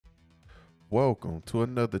Welcome to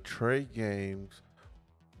another Trey Games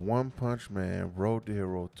One Punch Man Road to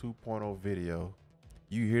Hero 2.0 video.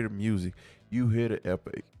 You hear the music, you hear the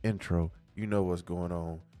epic intro, you know what's going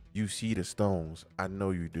on. You see the stones. I know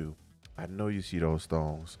you do. I know you see those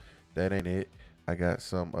stones. That ain't it. I got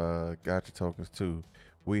some gotcha tokens too.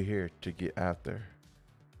 We're here to get after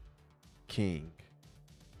King.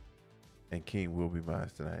 And King will be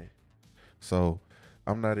mine tonight. So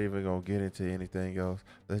I'm not even gonna get into anything else.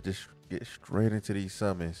 Let's just get straight into these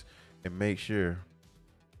summons and make sure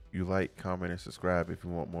you like, comment, and subscribe if you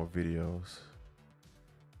want more videos.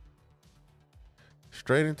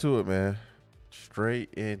 Straight into it, man.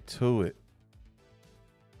 Straight into it.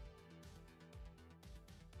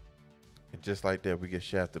 And just like that, we get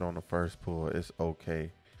shafted on the first pull. It's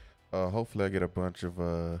okay. Hopefully I get a bunch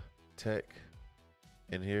of tech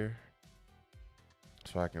in here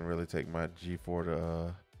so I can really take my G4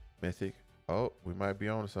 to Mythic. Oh, we might be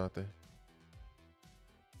on to something.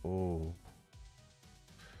 Oh.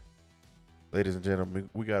 Ladies and gentlemen,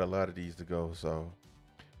 we got a lot of these to go, so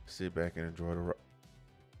sit back and enjoy the.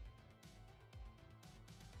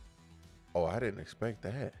 Oh, I didn't expect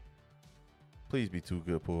that. Please be two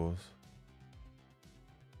good pulls.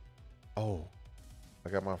 Oh, I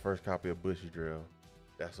got my first copy of Bushy Drill.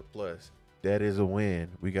 That's a plus. That is a win.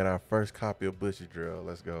 We got our first copy of Bushy Drill.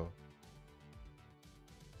 Let's go.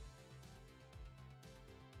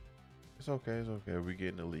 It's okay. It's okay. We're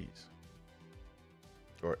getting elites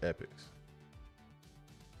or epics.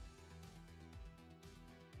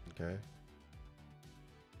 Okay.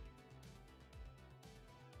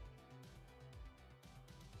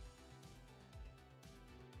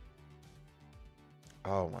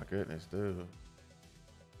 Oh my goodness, dude.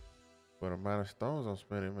 What amount of stones I'm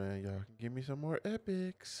spending, man. Y'all can give me some more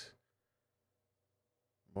epics.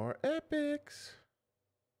 More epics.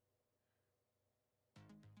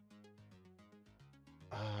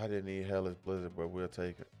 I didn't need Hellish Blizzard, but we'll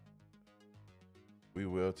take it. We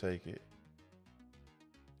will take it.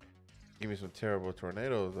 Give me some terrible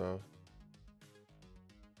tornadoes, though.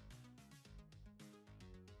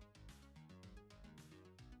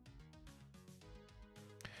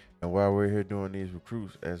 And while we're here doing these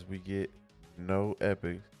recruits, as we get no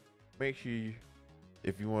epics, make sure you,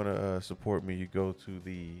 if you want to support me, you go to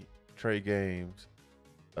the Trey Games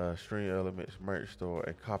Stream Elements merch store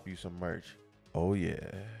and cop you some merch. Oh yeah.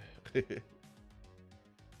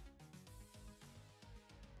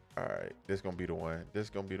 All right, this gonna be the one. This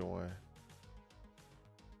gonna be the one.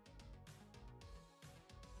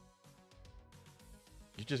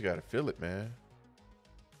 You just gotta feel it, man.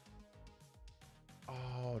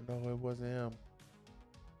 Oh no, it wasn't him.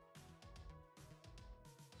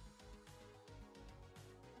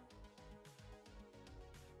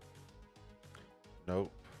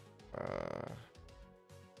 Nope.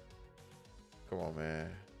 Come on, man.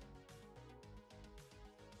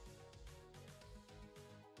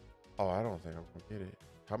 Oh, I don't think I'm gonna get it.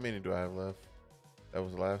 How many do I have left? That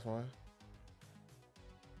was the last one.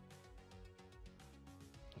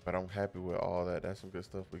 But I'm happy with all that. That's some good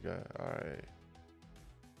stuff we got. All right.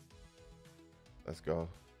 Let's go.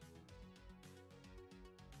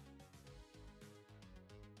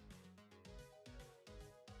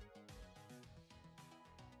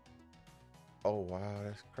 Oh, wow.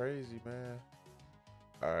 That's crazy, man.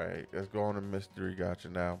 All right. Let's go on to mystery gotcha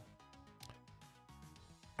now.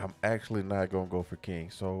 I'm actually not going to go for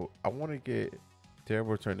King. So I want to get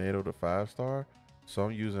Terrible Tornado to 5-star. So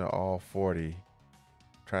I'm using all 40.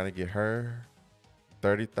 Trying to get her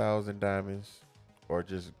 30,000 diamonds or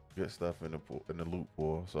just good stuff in the pool, in the loot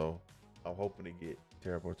pool. So I'm hoping to get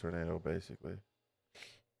Terrible Tornado basically.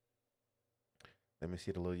 Let me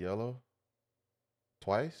see the little yellow.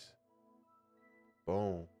 Twice.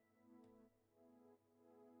 Boom.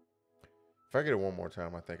 If I get it one more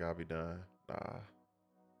time, I think I'll be done. Nah.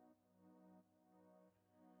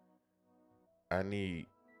 I need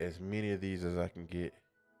as many of these as I can get.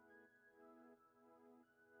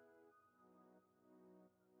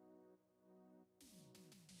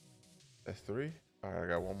 That's 3. All right, I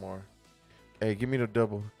got one more. Hey, give me the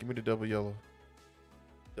double. Give me the double yellow.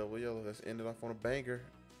 Double yellow. Let's end it off on a banger.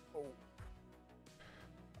 Oh.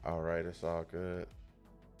 All right, it's all good.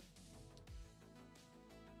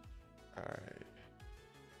 All right.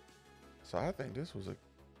 So I think this was a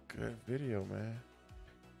good video, man.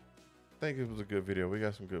 I think it was a good video. We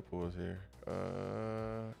got some good pulls here.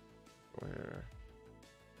 Go here.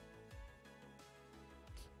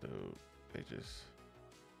 Dude, they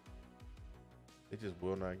just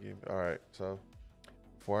will not give me. All right, so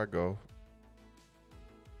before I go,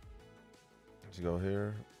 let's go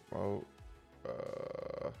here. Oh,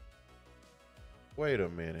 wait a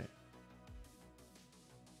minute.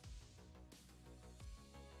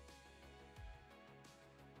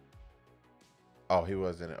 Oh, he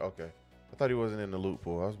was in it. Okay. I thought he wasn't in the loot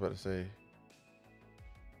pool. I was about to say.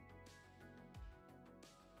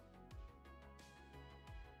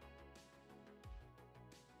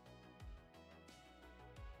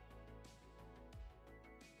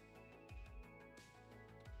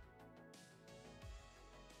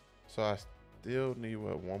 So I still need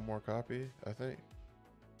what, one more copy, I think.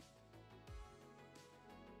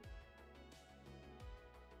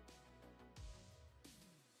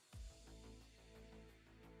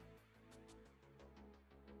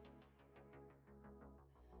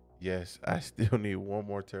 Yes, I still need one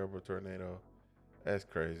more terrible tornado. That's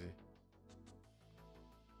crazy.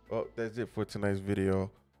 Well, that's it for tonight's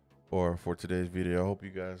video or for today's video. I hope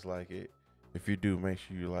you guys like it. If you do, make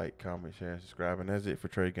sure you like, comment, share, and subscribe. And that's it for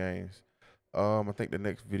Trey Games. I think the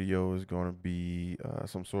next video is going to be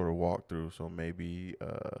some sort of walkthrough. So maybe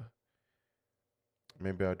I'll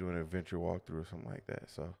do an adventure walkthrough or something like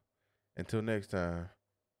that. So until next time,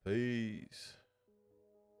 peace.